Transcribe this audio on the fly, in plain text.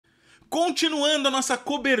Continuando a nossa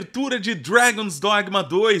cobertura de Dragon's Dogma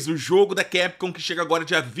 2, o jogo da Capcom que chega agora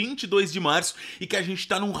dia 22 de março e que a gente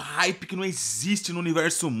tá num hype que não existe no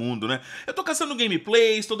universo mundo, né? Eu tô caçando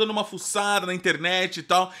gameplays, tô dando uma fuçada na internet e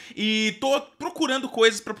tal, e tô procurando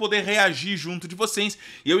coisas pra poder reagir junto de vocês,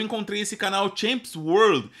 e eu encontrei esse canal Champs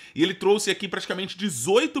World, e ele trouxe aqui praticamente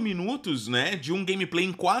 18 minutos, né, de um gameplay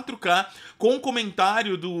em 4K, com um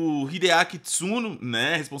comentário do Hideaki Tsuno,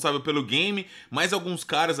 né, responsável pelo game, mais alguns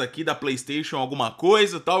caras aqui da PlayStation, alguma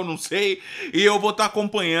coisa, tal, não sei, e eu vou estar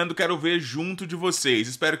acompanhando, quero ver junto de vocês.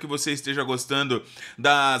 Espero que você esteja gostando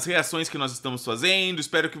das reações que nós estamos fazendo,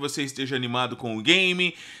 espero que você esteja animado com o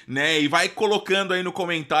game, né, e vai colocando aí no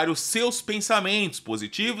comentário seus pensamentos,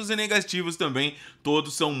 positivos e negativos também,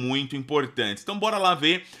 todos são muito importantes. Então bora lá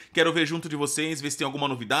ver, quero ver junto de vocês, ver se tem alguma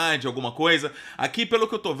novidade, alguma coisa. Aqui, pelo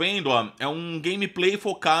que eu tô vendo, ó, é um gameplay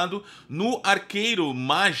focado no Arqueiro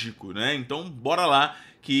Mágico, né, então bora lá,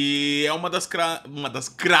 que é uma das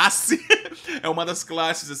classes é uma das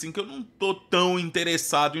classes assim que eu não tô tão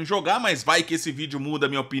interessado em jogar, mas vai que esse vídeo muda a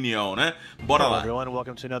minha opinião, né? Bora lá. Hello everyone,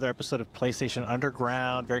 welcome to another episode of PlayStation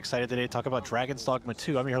Underground. Very excited today to talk about Dragon's Dogma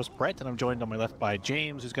 2. I'm your host Brett, and I'm joined on my left by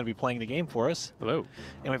James, who's going to be playing the game for us. Hello.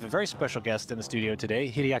 And we have a very special guest in the studio today,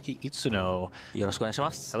 Hideaki Itsuno. Yoroshiku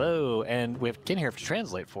onegaishimasu. Hello, and we have Ken here to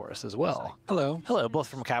translate for us as well. Hello. Hello, both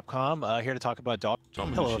from Capcom, here to talk about Dogma.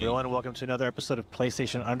 Hello everyone, welcome to another episode of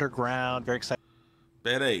PlayStation Underground. Very excited.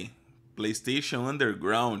 Pera aí. PlayStation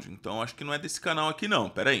Underground, então acho que não é desse canal aqui não,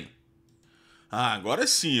 pera aí. Ah, agora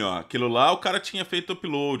sim, ó, aquilo lá o cara tinha feito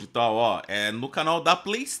upload e tal, ó, é no canal da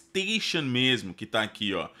PlayStation mesmo que tá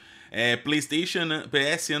aqui, ó. É PlayStation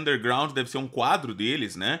PS Underground, deve ser um quadro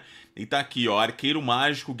deles, né? E tá aqui, ó, Arqueiro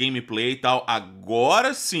Mágico, gameplay e tal.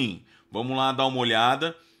 Agora sim, vamos lá dar uma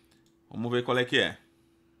olhada, vamos ver qual é que é.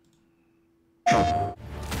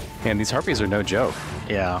 Man, these harpies are no joke.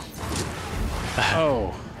 Yeah.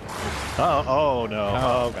 Oh. Oh no.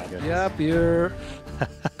 Oh god. Yep, you're...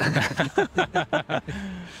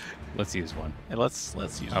 Let's use one. And let's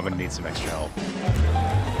use I'm gonna need some extra help.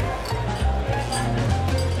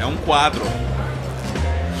 É um quadro.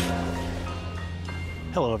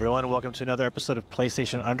 Hello everyone, welcome to another episode of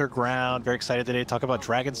PlayStation Underground. Very excited today to talk about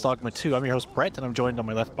Dragon's Dogma 2. I'm your host Brett, and I'm joined on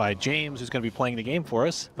my left by James, who's going to be playing the game for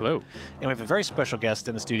us. Hello. And we have a very special guest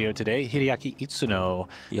in the studio today, Hideaki Itsuno.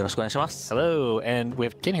 Yoroshiku onegaishimasu. Hello, and we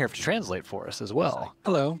have Ken here to translate for us as well.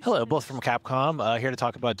 Hello. Hello, both from Capcom, here to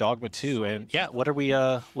talk about Dogma 2. And yeah, what are we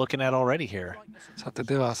looking at already here? さて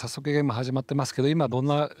では早速ゲーム始まってますけど、今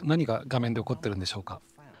何が画面で起こってるんでしょうか。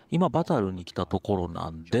今バトルに来たところな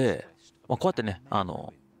んで、こうやってね、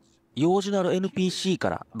用事のある NPC か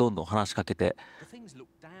らどんどん話しかけて、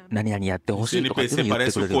何々やってほしいとかっていうのを言っ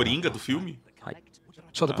てくれる。 Coringa do filme.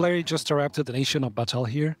 So the player just arrived at the nation of Batal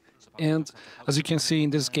here, and as you can see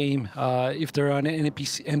in this game, if there are any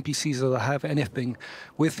NPCs that have anything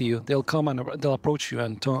with you, they'll come and they'll approach you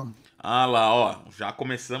and talk. Ah lá, ó, já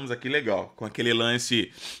começamos aqui legal, com aquele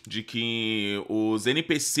lance de que os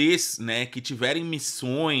NPCs, né, que tiverem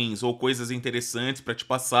missões ou coisas interessantes pra te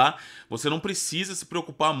passar, você não precisa se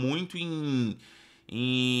preocupar muito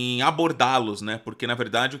em abordá-los, né, porque na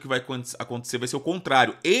verdade o que vai acontecer vai ser o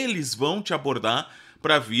contrário, eles vão te abordar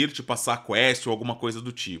pra vir te passar quest ou alguma coisa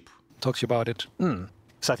do tipo. Talk to you about it.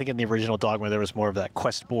 So I think in the original Dogma there was more of that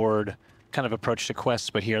quest board kind of approach to quests,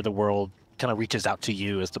 but here the world kind of reaches out to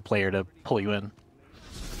you as the player to pull you in.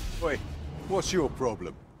 Wait, what's your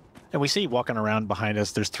problem? And we see walking around behind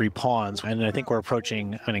us, there's 3 pawns, and I think we're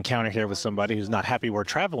approaching an encounter here with somebody who's not happy we're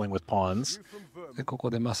traveling with pawns. でここ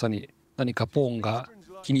でまさに何かポーンが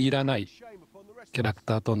気に入らないキャラク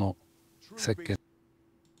ターとの接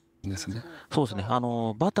見ですね。そうですね、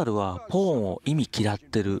バトルはポーンを意味嫌っ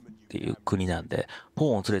てるっていう国なんで、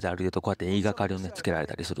ポーンを連れて歩いてるとこうやって言いがかりをねつけられ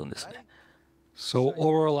たりするんですね。So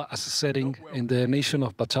overall, as a setting in the nation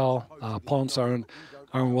of Batal, pawns aren't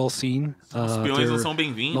well seen. Espiões não são They're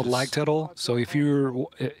bem-vindos. not liked at all. So if you're,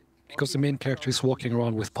 because the main character is walking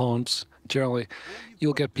around with pawns, generally,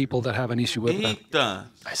 you'll get people that have an issue with that. Eita!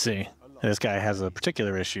 I see. This guy has a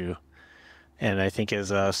particular issue, and I think is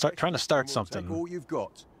trying to start something. Take all you've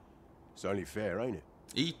got. It's only fair, ain't it?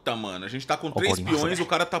 Eita, mano, a gente tá com 3 espiões, o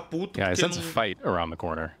cara tá puto Yeah, I porque sense a não... fight around the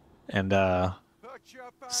corner. And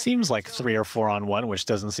seems like 3 or 4 on 1, which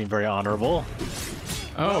doesn't seem very honorable.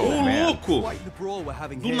 Oh, Ô, man. louco! Quite the brawl we're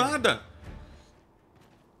having Do here. nada!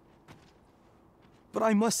 But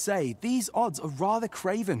I must say, these odds are rather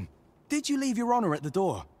craven. Did you leave your honor at the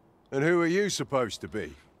door? And who are you supposed to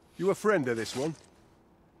be? You a friend of this one?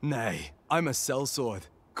 Nay, I'm a sellsword.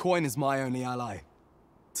 Coin is my only ally.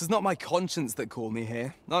 'Tis not my conscience that called me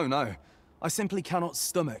here. No, no. I simply cannot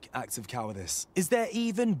stomach acts of cowardice. Is there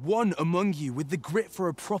even one among you with the grit for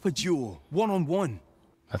a proper duel, one-on-one?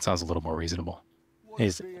 That sounds a little more reasonable.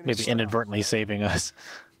 He's maybe inadvertently saving us.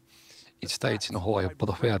 1対1の方がよっぽ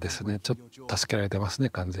どフェアですね。ちょっと助けられてますね、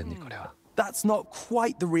完全にこれは。That's not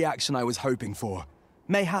quite the reaction I was hoping for.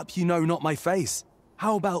 Mayhap you know not my face.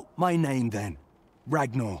 How about my name then?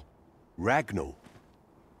 Ragnar. Ragnar?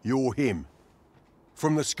 You're him.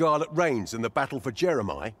 From the Scarlet Rains and the battle for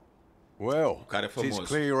Jeremiah? Well, Cara é it's famoso.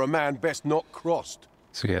 clear you're a man best not crossed.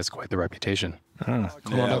 So he has quite the reputation.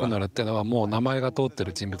 このラグナルってのはもう名前が通って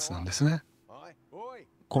る人物なんですね。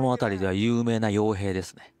この辺りでは有名な傭兵で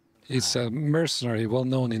すね。It's a mercenary well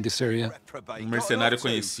known in this area. Mercenário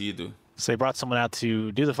conhecido. So they brought someone out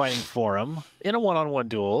to do the fighting for him in a one-on-one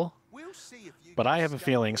duel. But I have a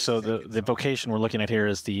feeling, so the vocation we're looking at here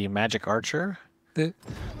is the magic archer. で、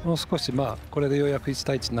もう少しこれでようやく1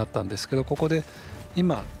対1になったんですけど、ここで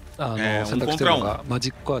今選択してるのがマ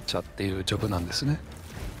ジックアーチャーっていうジョブなんですね。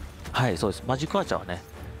はい、そうです。マジックアーチャーはね、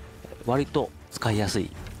割と使いやすい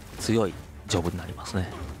強いジョブになりますね。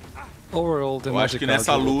Overall, the Eu acho que magic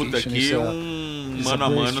nessa archer luta vocation aqui is mano a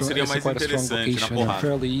mano seria it's mais quite a strong interessante na vocation and porrada.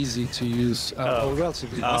 fairly easy to use.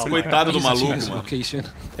 Relatively Nossa, coitado do easy to maluco, use mano. vocation.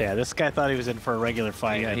 Yeah, this guy thought he was in for a regular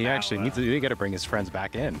fight. Yeah, he actually needs to. They got to bring his friends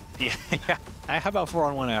back in. Yeah. How about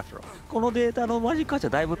 4-on-1 after all? このデータのマジックアーチャ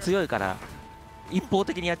ーだいぶ強いから一方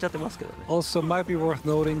的にやっちゃってますけどね。Also, might be worth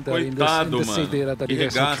noting that in Coitado, this mano. data that Que you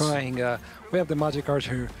guys are regaço. trying, we have the magic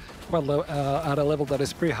archer at a level that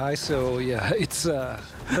is pretty high. So yeah, it's a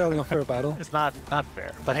fairly unfair battle. It's not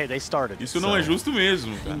fair. But hey, they started. Isso não é justo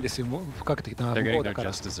mesmo, いいん cara. ですよ。不かけてきたな They're 向こ getting うだ their か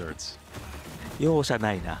ら。 just desserts. 容赦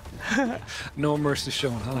ないな。 No mercy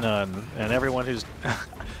shown. Huh? None. And everyone who's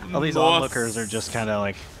all these Nossa. onlookers are just kind of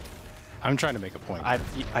like, I'm trying to make a point.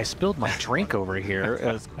 I spilled my drink over here.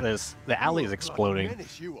 The alley is exploding.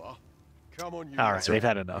 Menace you are. Come on, you All right, they've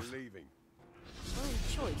had enough. We're leaving.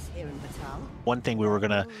 One thing we were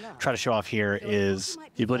going to try to show off here is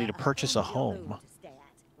the ability to purchase a home.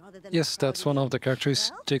 Yes, that's one of the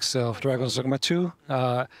characteristics of Dragon's Dogma 2.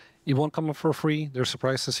 It won't come for free. There's a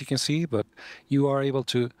price, as you can see, but you are able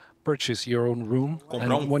to purchase your own room.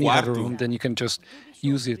 Comprar And when you have a quarto. room, then you can just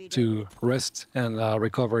use it to rest and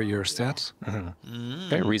recover your stats.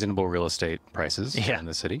 Very reasonable real estate prices Yeah. in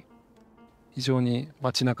the city. 非常に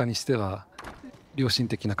街中にしては良心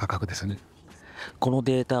的な価格ですね。この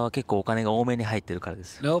データは結構お金が多めに入ってるからで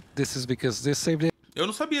す。 Nope, this is because this saved Eu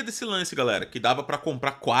não sabia desse lance, galera, que dava pra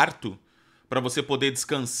comprar quarto pra você poder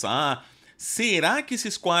descansar. Será que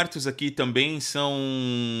esses quartos aqui também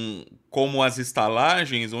são como as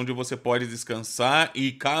estalagens, onde você pode descansar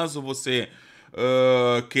e caso você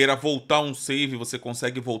queira voltar um save, você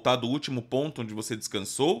consegue voltar do último ponto onde você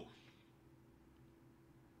descansou?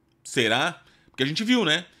 Será? Porque a gente viu,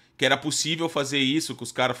 né? Que era possível fazer isso, que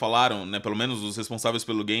os caras falaram, né? Pelo menos os responsáveis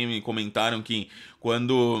pelo game comentaram que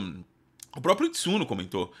quando... O próprio Itsuno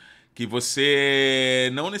comentou que você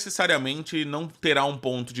não necessariamente não terá um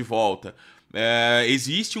ponto de volta.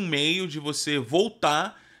 Existe um meio de você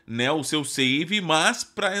voltar, né, o seu save, mas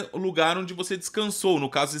para o lugar onde você descansou, no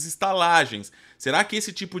caso as estalagens. Será que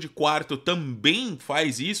esse tipo de quarto também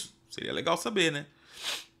faz isso? Seria legal saber, né?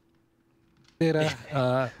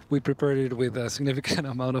 data. We prepared it with a significant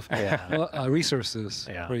amount of resources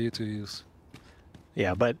Yeah. for you to use.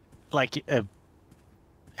 Yeah, but like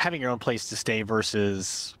having your own place to stay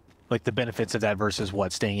versus like the benefits of that versus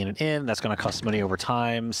what staying in an inn that's going to cost money over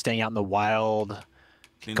time. Staying out in the wild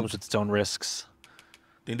comes with its own risks.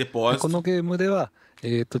 Tem こ depósito. のゲームでは、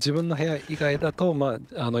自分の部屋以外だと、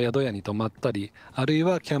宿屋に泊まったり、あるい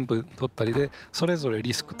はキャンプ取ったりで、それぞれ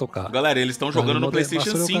リスクとか Galera, eles estão あ jogando る no ので、そ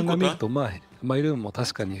PlayStation れを鑑みる 5, と、tá? マイルームも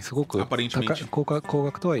確かにすごくAparentemente. 高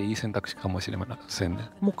額とはいい選択肢かもしれませんね。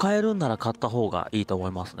もう買えるんなら買った方がいいと思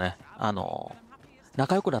いますね。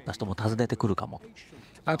仲良くなった人も訪ねてくるかも。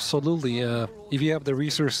Absolutely. If you have the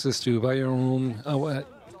resources to buy your own room,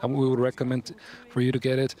 we would recommend for you to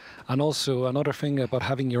get it. And also, another thing about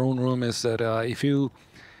having your own room is that if you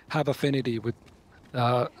have affinity with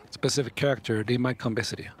a specific character, they might come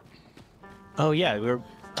visit you. Oh yeah, we were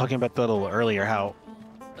talking about that a little earlier. How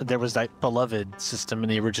there was that beloved system in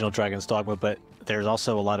the original Dragon's Dogma, but there's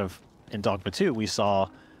also a lot of in Dogma 2. We saw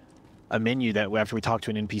a menu that after we talked to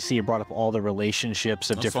an NPC, it brought up all the relationships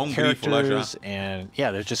of different grifo lá já. characters, and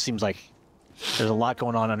yeah, there just seems like there's a lot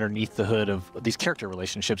going on underneath the hood of these character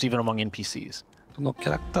relationships, even among NPCs. そのキ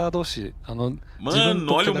ャラクター同士、自分 Mano,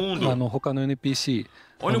 と olha o mundo. 他の NPC、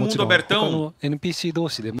 Olha o もち mundo ろん他 abertão. の NPC 同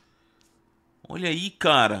士でも Olha aí,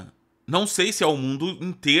 cara. Não sei se é o mundo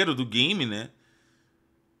inteiro do game, né?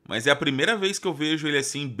 mas é a primeira vez que eu vejo ele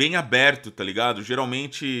assim, bem aberto, tá ligado?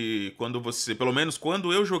 Geralmente, pelo menos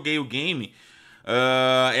quando eu joguei o game,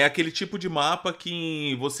 é aquele tipo de mapa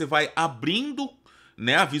que você vai abrindo,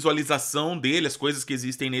 né, a visualização dele, as coisas que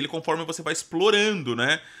existem nele, conforme você vai explorando,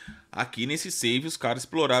 né? Aqui nesse save os caras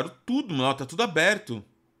exploraram tudo, mano, tá tudo aberto.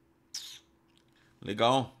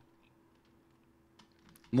 Legal.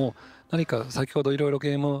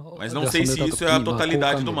 Mas não sei se isso é a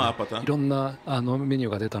totalidade do mapa, tá?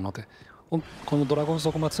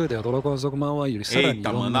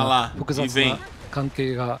 Eita, manda lá, e vem. 関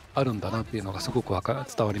係があるんだなっていうのがすごく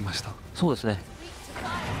伝わりました。そうですね。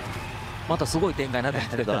またすごい展開になってき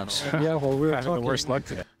てるから。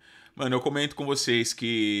Mano, eu comento com vocês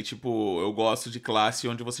que, tipo, eu gosto de classe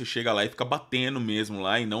onde você chega lá e fica batendo mesmo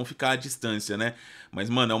lá e não ficar à distância, né? Mas,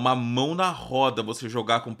 mano, é uma mão na roda você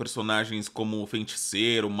jogar com personagens como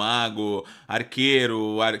feiticeiro, mago,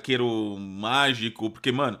 arqueiro mágico, porque,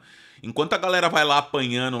 mano, enquanto a galera vai lá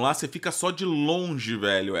apanhando lá, você fica só de longe,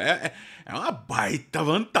 velho. É uma baita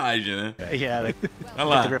vantagem, né? Yeah, olha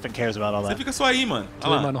lá. The Griffin cares about all that. Você fica só aí, mano.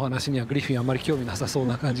 Olha lá.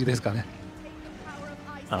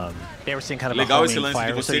 They were seeing kind of Legal a esse homing lance de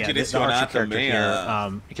fire. você So, direcionar the archer character também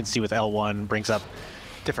here, you can see with L1 brings up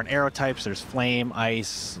different arrow types. There's flame,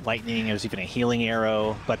 ice, lightning. There's even a healing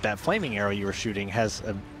arrow. But that flaming arrow you were shooting has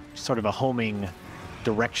a sort of a homing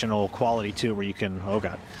directional quality too, where you can, oh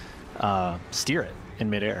god, steer it in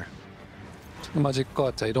midair. マジック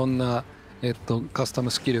アーチャーいろんな、カスタム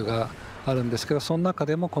スキルがあるんですけど、その中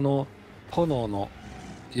でもこの炎の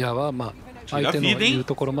矢は、まあ、相手の言う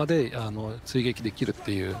ところまで追撃できるっ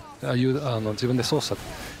ていう自分で操作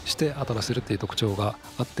して当たらせるっていう特徴が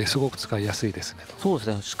あってすごく使いやすいですね。そうで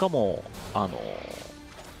すね。しかも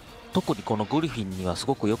特にこのグリフィンにはす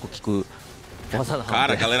ごくよく効く技なので。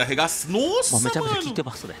Cara, a galera arregaça. Nossa, めちゃめちゃ効いmano. て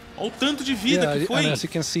ますね。Olha o tanto de vida que foi. As you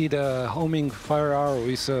can see, the homing fire arrow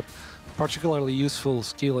is a particularly useful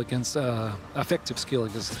skill against effective skill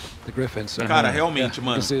against the griffins. Cara, realmente,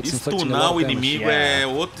 mano, stunar o inimigo é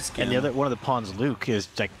outro esquema. And one of the pawns, Luke, is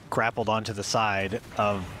like grappled onto the side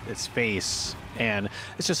of its face, and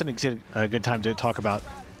it's just a good time to talk about.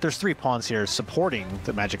 There's 3 pawns here supporting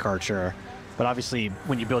the magic archer, but obviously,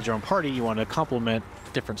 when you build your own party, you want to complement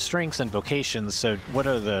different strengths and vocations. So, what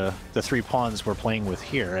are the 3 pawns we're playing with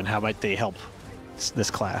here, and how might they help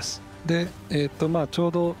this class? で、まあちょ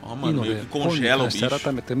うどいいので、ポンに関して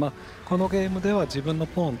改めて、まあこのゲームでは自分の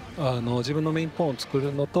メインポンを作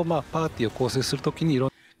るのと、まあパーティーを構成するときにいろん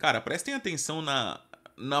な。Cara, prestem atenção na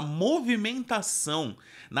movimentação,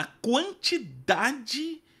 na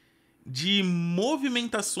quantidade de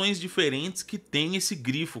movimentações diferentes que tem esse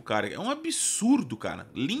grifo, cara. É um absurdo, cara.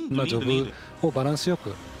 Lindo, lindo, lindo. をバランスよ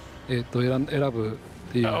く選ぶ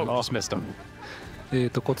っていう。Almost missed him.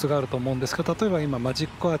 コツがあると思うんですけど、例えば今マジッ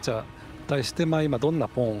クアーチャーに対して、まあ今どんな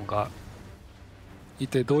ポンがい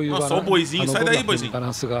てどういうバラ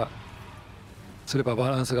ンスがすれば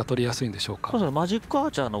バランスが取りやすいんでしょうか。そうですね。マジックア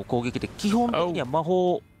ーチャーの攻撃って基本的には魔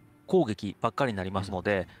法攻撃ばっかりになりますの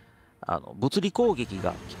で、物理攻撃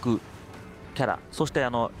が効くキャラ、そして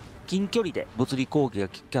近距離で物理攻撃が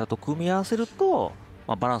効くキャラと組み合わせると、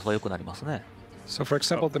まあ、バランスは良くなりますね。So, for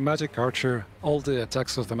example, the magic archer, all the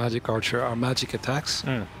attacks of the magic archer are magic attacks.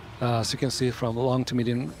 As you can see from long to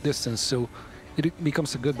medium distance. So, it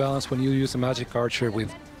becomes a good balance when you use a magic archer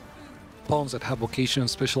with pawns that have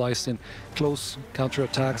vocations specialized in close counter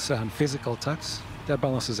attacks and physical attacks. That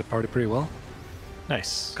balances the party pretty well.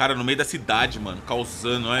 Nice. Cara, no meio da cidade, mano,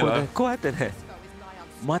 causando, olha lá. こうやってね、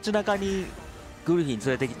街中にグリフィン連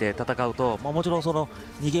れてきて戦うと、まあ、もちろんその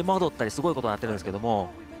逃げ惑ったりすごいことになってるんですけど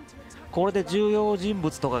も。これで重要人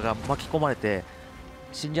物とかが巻き込まれて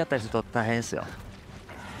死んじゃったりすると大変ですよ。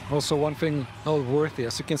Also, one thing noteworthy,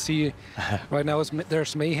 as you can see right now,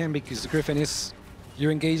 there's mayhem because the Griffin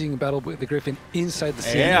you're engaging in battle with the Griffin inside the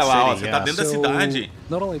city. É, lá, você tá dentro da cidade.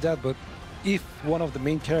 Not only that, but if one of the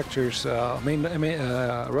main characters,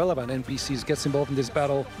 relevant NPCs, gets involved in this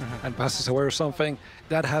battle and passes away or something,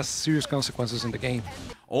 that has serious consequences in the game.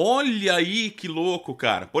 Olha aí que louco,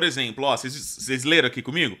 cara. Por exemplo, ó, vocês leram aqui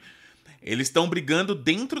comigo? Eles estão brigando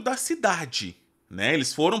dentro da cidade, né?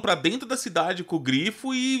 Eles foram pra dentro da cidade com o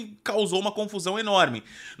grifo e causou uma confusão enorme.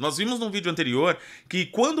 Nós vimos no vídeo anterior que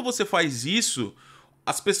quando você faz isso,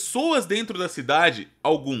 as pessoas dentro da cidade,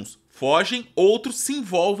 alguns fogem, outros se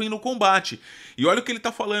envolvem no combate. E olha o que ele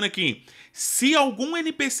tá falando aqui. Se algum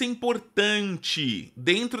NPC importante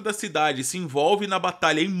dentro da cidade se envolve na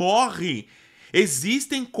batalha e morre,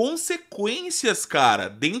 existem consequências, cara,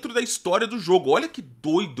 dentro da história do jogo. Olha que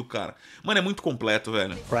doido, cara. Mano, é muito completo,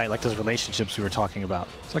 velho. Right, like those relationships we were talking about.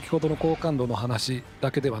 先ほどの好感度の話だ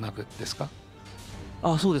けではなくですか？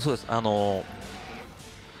あ、そうです、そうです。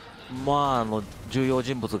まあ、重要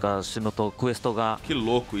人物が死ぬとクエストが Que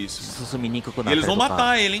louco isso. 進みにくくなったり Eles と vão か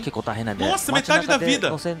matar ele, hein? 結構大変なんで、 Nossa, 街 metade da 中で vida.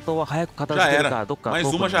 の戦闘は早く片 Já 付けるか era. どっか Mais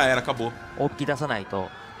遠く uma に já era, acabou. 大き出さないと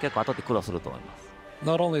結構後で苦労すると思います。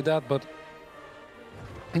 Not only that, but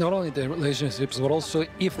not only the relationships, but also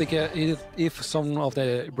if some of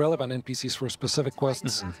the relevant NPCs for specific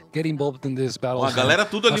quests get involved in this battle, A galera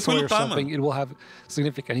tudo ali foi or lutar, something, mano. it will have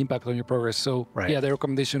significant impact on your progress. So Right. yeah, the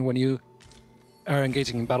recommendation when you are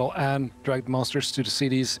engaging in battle and drag the monsters to the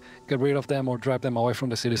cities, get rid of them or drive them away from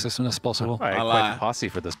the cities as soon as possible. I Ah quite lá. the posse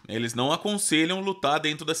for this. Eles não aconselham lutar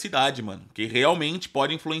dentro da cidade, mano. Que realmente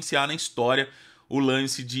pode influenciar na história o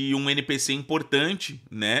lance de um NPC importante,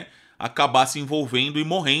 né? Acabar se envolvendo e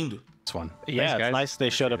morrendo. This one. Yeah, Thanks, it's guys. nice they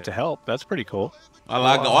showed up to help. That's pretty cool. Olha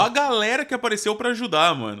lá, ó a galera que apareceu pra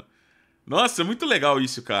ajudar, mano. Nossa, é muito legal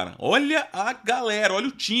isso, cara. Olha a galera, olha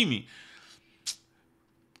o time.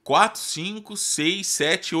 4, 5, 6,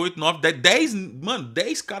 7, 8, 9, 10. Mano,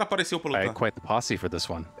 10 caras apareceu pra I lutar. quite the posse for this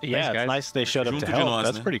one. Yeah, Thanks, it's guys. nice they showed up to Junto de help. nós,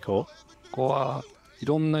 That's né? pretty cool. ここはい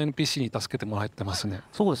ろんな NPC に助けてもらってますね。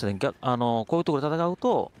そうですね、こういうところで戦う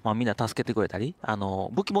と、まあ、みんな助けてくれたり、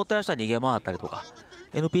武器持ってる人は逃げ回ったりとか、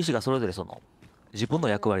NPC がそれぞれ自分の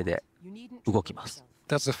役割で動きます。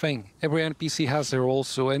 That's the thing. Every NPC has their role,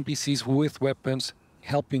 so NPCs with weapons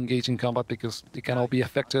help you engage in combat because they can all be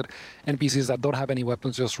affected. NPCs that don't have any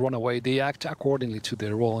weapons just run away. They act accordingly to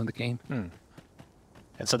their role in the game.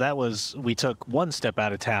 And so that was, we took one step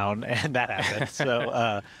out of town and that happened.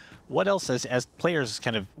 So what else as players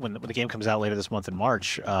kind of, when the game comes out later this month in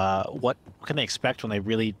March, what can they expect when they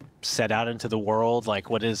really set out into the world? Like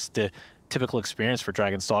what is the typical experience for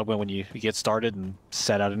Dragon's Dogma when you get started and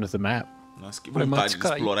set out into the map? Nossa, que これ vontade 街 de か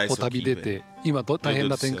ら一 explorar 歩 isso 旅 aqui, 出 velho. て今大変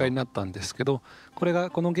な展開になったんですけど、こ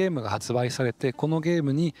のゲームが発売されてこのゲー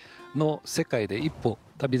ムの世界で一歩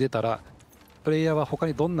旅出たらプレイヤーは他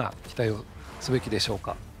にどんな期待をすべきでしょう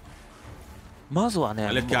か。まずはね、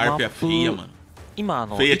 Olha que a Arp é feia, mano. 今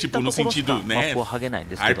Feia, 行った tipo, no ところしか sentido, マ né? ップを剥げないん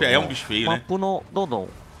ですけど Arp é um も、 bicho feio, マ né? ップのどんどん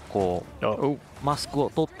こう Oh, マスクを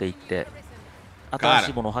取っていって新 Cara, し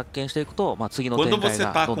いものを発見していくと、まあ、次の Quando 展開 você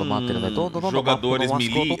が tá どんどん回ってるので、どんどん com どんどんマップの jogadores マス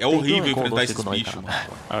クを取 melee, って é いくよう horrível に行動 enfrentar してい esses くのがいいか bichos, な mano.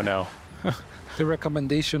 Oh no. The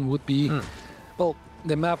recommendation would be, well,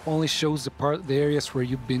 the map only shows the areas where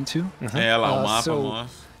you've been to. É lá, o mapa, so- nossa.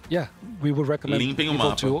 Yeah, we would recommend Limpem o people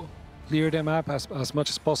mapa. to clear the map as much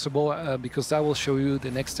as possible because that will show you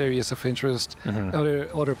the next areas of interest,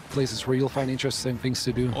 other places where you'll find interesting things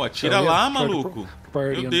to do. Ó, So, tira yeah, lá, try to maluco.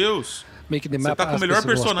 priority Meu on Deus. making the Você map tá com o as melhor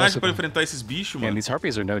visible as personagem pra possible. enfrentar esses bichos, Man, mano. these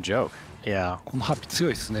harpies are no joke. yeah. このハッピー強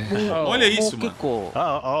いですね。 Olha もう isso, 結 mano. 構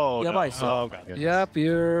Oh, やばいっすよ。 Oh, God. Yep,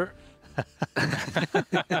 you're.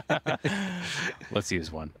 Let's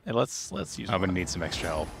use one. And let's use I'm one. gonna need some extra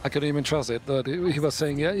help. I couldn't even trust it, but he was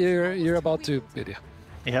saying, yeah, you're about to. Yeah.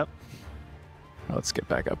 Yep. Let's get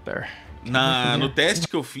back up there. No teste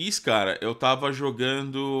que eu fiz, cara, eu tava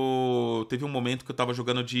jogando. Teve um momento que eu tava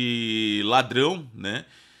jogando de ladrão, né?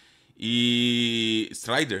 E.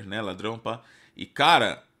 Strider, né? Ladrão, pá. E,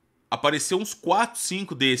 cara, apareceu uns 4,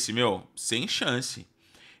 5 desse, meu, sem chance.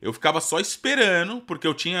 Eu ficava só esperando, porque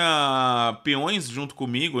eu tinha peões junto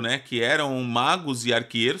comigo, né? Que eram magos e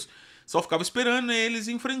arqueiros. Só ficava esperando eles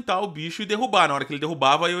enfrentar o bicho e derrubar. Na hora que ele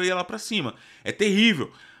derrubava, eu ia lá pra cima. É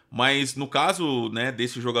terrível. Mas no caso, né,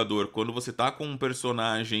 desse jogador, quando você tá com um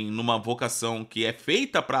personagem numa vocação que é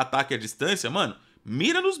feita pra ataque à distância, mano,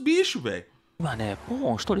 mira nos bichos, velho. 今ね、ポ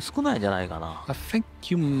ーン一人少ないんじゃないかな。 I think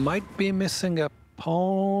you might be missing a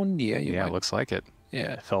pawn. Yeah, you Yeah, might. looks like it.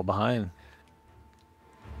 Yeah. Fell behind.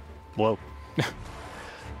 Whoa.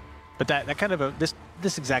 But that kind of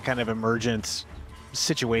this exact kind of emergent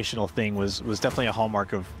situational thing was definitely a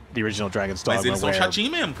hallmark of the original Dragon's Mas Dogma, eles são where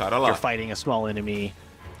chatinhos mesmo, cara, olha you're lá. fighting a small enemy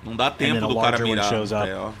Não dá and then tempo a do cara larger one mirar. shows up,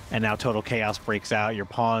 É, ó. and now total chaos breaks out. Your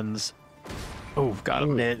pawns. Oh, got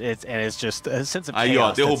him. It's just a sense of Aí,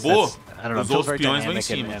 ó, chaos. derrubou, I don't know. os It feels outros very peões vão em dynamic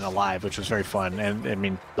cima. and alive, which was very fun. And I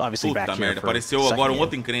mean, obviously Puta back here merda, for apareceu second agora um game.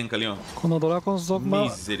 outro encrenca ali, ó. このドラゴンズドグマ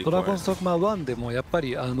Misericórdia 1でもやっぱ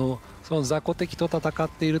りその雑魚敵と戦っ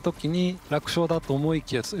ている時に楽勝だと思い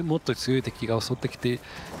きやもっと強い敵が襲ってきて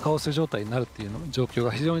カオス状態になるっていうの状況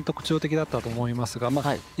が非常に特徴的だったと思いますが、まあ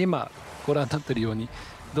はい今ご覧になっているように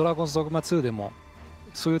ドラゴンズドグマ2でも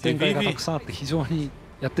そういう展開がたくさんあって非常に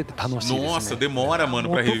やってて楽しいです Nossa, ね。 demora, mano,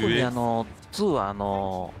 もう pra 特に reviver. 2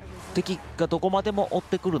は敵がどこまでも追っ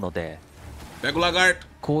てくるので、 Pega o lagarto.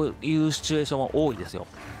 こういうシチュエーションは多いですよ。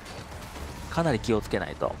かなり気をつけな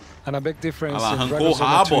いと。 And a big difference Olha lá, in arrancou o Dragon's Dogma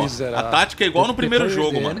rabo, 2 ó. is that, A tática é igual no primeiro the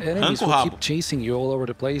jogo, the mano. enemies Arranca o will rabo. keep chasing you all over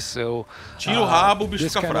the place, so Tira o rabo, o bicho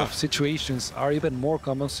this fica kind fraco. of situations are even more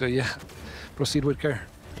common. So yeah, proceed with care.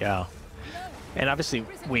 Yeah. And obviously,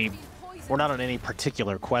 we're not on any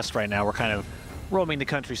particular quest right now. We're kind of roaming the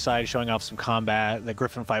countryside, showing off some combat. The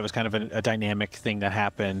Griffin fight was kind of a dynamic thing that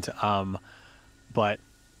happened. But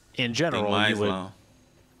in general, you would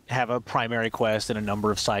have a primary quest and a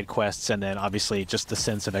number of side quests, and then obviously just the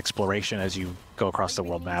sense of exploration as you go across the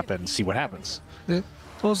world map and see what happens. で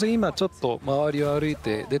当然今ちょっと周りを歩い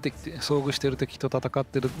て出てきて遭遇してる敵と戦っ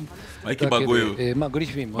てる Olha que だけ bagulho, で、まあグリ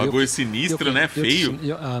フィンも bagulho sinistro, né?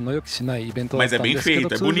 Feio. 予期しないイベントだったん Mas é bem ですけど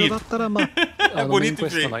feito, é 通常だったらまあ É メイン bonito クエ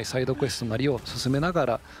ス de ト ver. なりサイドクエストなりを進めなが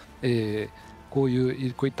ら、こうい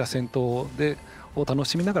った戦闘を楽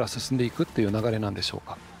しみながら進んでいくっていう流れなんでしょう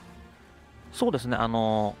か。そうですね、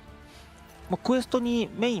クエストに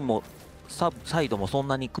メインもサイドもそん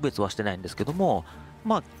なに区別はしてないんですけども、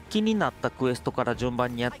まあ、気になったクエストから順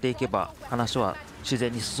番にやっていけば話は自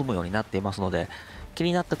然に進むようになっていますので、気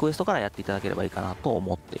になったクエストからやっていただければいいかなと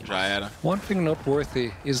思っています。Já era. One thing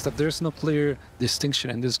noteworthy is that there's no clear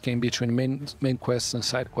distinction in this game between main quests and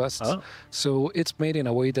side quests. So it's made in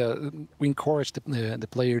a way that we encourage the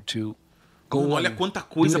player to go Olha and quanta do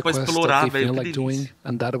coisa the pra quests explorar, that they velho. feel Que like doing, delícia.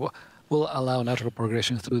 and that will allow natural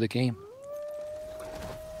progression through the game.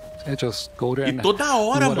 Just go there E and toda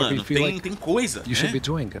hora, do whatever you mano, feel like tem coisa, you should né? be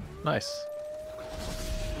doing it. Nice.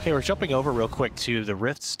 Okay, we're jumping over real quick to the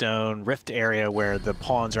rift area where the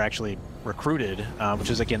pawns are actually recruited,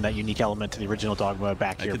 which is again that unique element to the original Dogma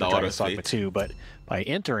back here for Dragon's Dogma 2. But by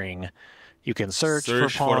entering, you can search for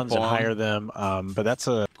pawns and hire them. But that's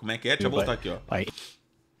a... Como é que é? Deixa eu voltar aqui, ó.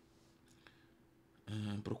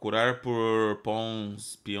 Procurar por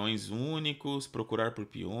peões únicos, procurar por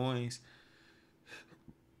peões.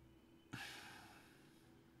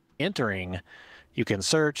 Entering, you can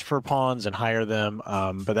search for pawns and hire them,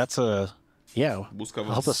 but that's a Busca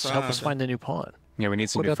help us find a new pawn. Yeah, we need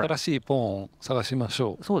こ some こで new 新 friends. しいポーンを探しまし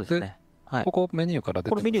ょう。そうですね。はい。ここメニューから出て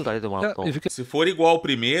このメニューから出てもらうと、 if you can Se for igual ao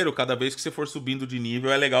primeiro, cada vez que você for subindo de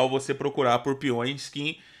nível, é legal você procurar por peões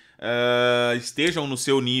que estejam no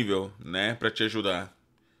seu nível, né? Pra te ajudar.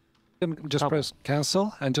 just press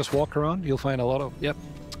cancel and just walk around, you'll find a lot of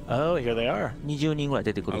Oh, here they are. 20人ぐらい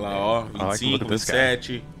出てくる Olha んで、 lá, ó. I like the look 25, of this guy.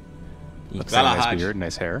 27. Looks Vai like lá, a nice Raj. beard,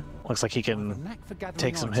 nice hair. Looks like he can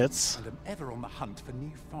take some hits.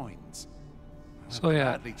 So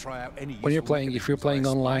yeah, when you're playing, if you're playing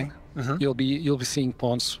online, you'll be seeing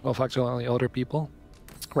pawns of actually other people.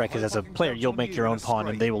 Right, because as a player, you'll make your own pawn,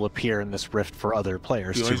 and they will appear in this rift for other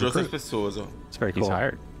players to Peões de outras recruit. pessoas, ó. It's very He's cool.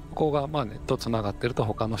 hired. ここがまあネットつながってると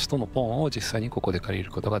他の人のポーンを実際にここで借り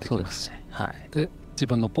ることができそうま。ですすね。はい。で、自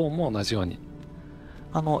分のポーンも同じように。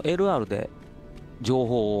LR で情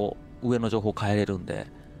報を上の情報を変えれるんで、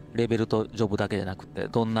レベルとジョブだけじゃなくて、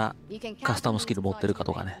どんなカスタムスキル持ってるか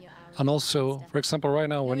とかね。And also, for example, right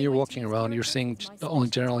now when you're walking around, you're seeing only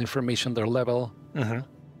general information, their level.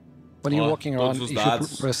 When you're Ó, walking todos around, os if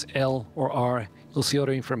dados. you press L or R, you'll see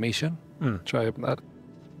other information. Try that.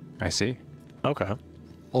 I see. Okay,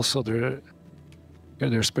 Also, their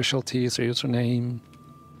specialties, their username,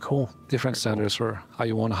 cool. different standards for how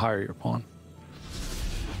you want to hire your pawn.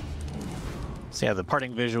 So yeah, the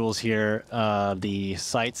parting visuals here, the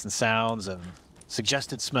sights and sounds and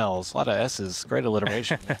suggested smells. A lot of S's. Great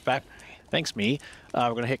alliteration. Back. Thanks, me.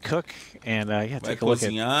 We're gonna hit cook and Vai take a look at.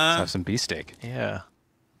 Let's cozinhar, have some beefsteak. Yeah.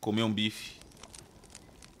 comer bife.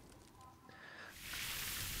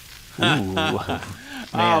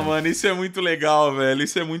 Ah, mano, isso é muito legal, velho.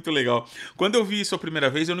 Isso é muito legal. Quando eu vi isso a primeira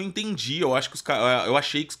vez, eu não entendi. Eu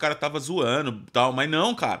achei que os caras estavam zoando e tal, mas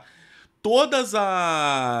não, cara. Todas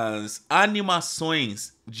as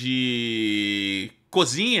animações de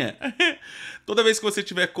cozinha, toda vez que você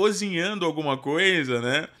estiver cozinhando alguma coisa,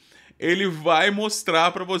 né? Ele vai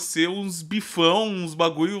mostrar pra você uns bifão, uns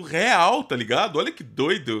bagulho real, tá ligado? Olha que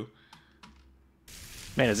doido.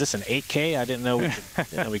 Man, is this an 8K? I didn't know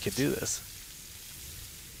we could do this.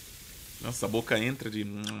 Nossa, a boca entra de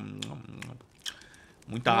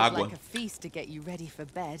muita água. Like a feast to get you ready for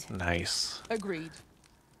bed. Nice. Agreed.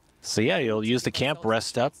 So yeah, you'll use the camp,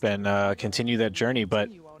 rest up, and continue that journey. But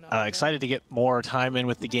excited to get more time in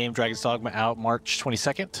with the game. Dragon's Dogma out March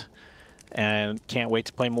 22nd, and can't wait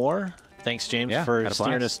to play more. Thanks, James, Yeah, for had a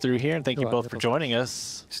steering us blast. through here, and thank you both for joining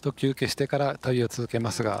us. 一度休憩してから旅を続け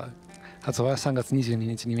ますが、発売は3月22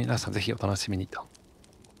日に皆さんぜひお楽しみにと。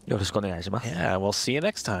よろしくお願いします。 Yeah, we'll see you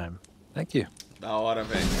next time. Thank you. Da hora,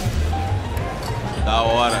 velho. Da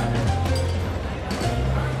hora.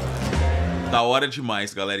 Da hora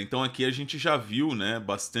demais, galera. Então aqui a gente já viu, né,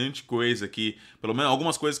 bastante coisa aqui. Pelo menos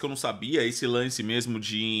algumas coisas que eu não sabia. Esse lance mesmo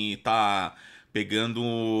de tá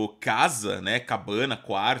pegando casa, né, cabana,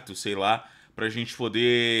 quarto, sei lá, pra gente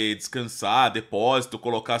poder descansar, depósito,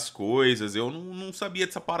 colocar as coisas. Eu não sabia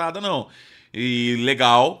dessa parada, não. E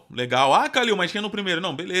legal, legal. Ah, Kalil, mas tinha no primeiro.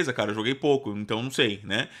 Não, beleza, cara, eu joguei pouco, então não sei,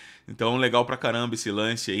 né? Então legal pra caramba esse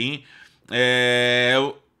lance aí.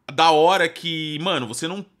 Da hora que, mano, você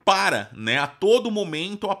não para, né? A todo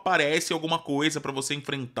momento aparece alguma coisa pra você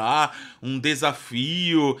enfrentar, um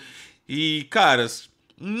desafio. E, caras,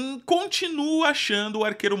 continuo achando o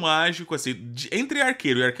Arqueiro Mágico, assim, entre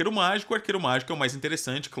Arqueiro e Arqueiro Mágico é o mais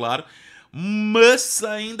interessante, claro. Mas,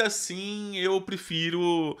 ainda assim, eu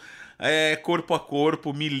prefiro corpo a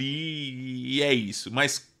corpo, melee, e é isso.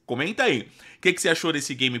 Mas comenta aí, o que você achou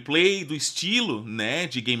desse gameplay, do estilo, né,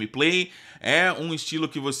 de gameplay? É um estilo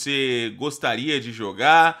que você gostaria de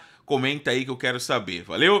jogar? Comenta aí que eu quero saber,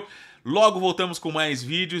 valeu? Logo voltamos com mais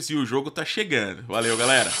vídeos e o jogo tá chegando. Valeu,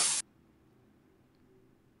 galera!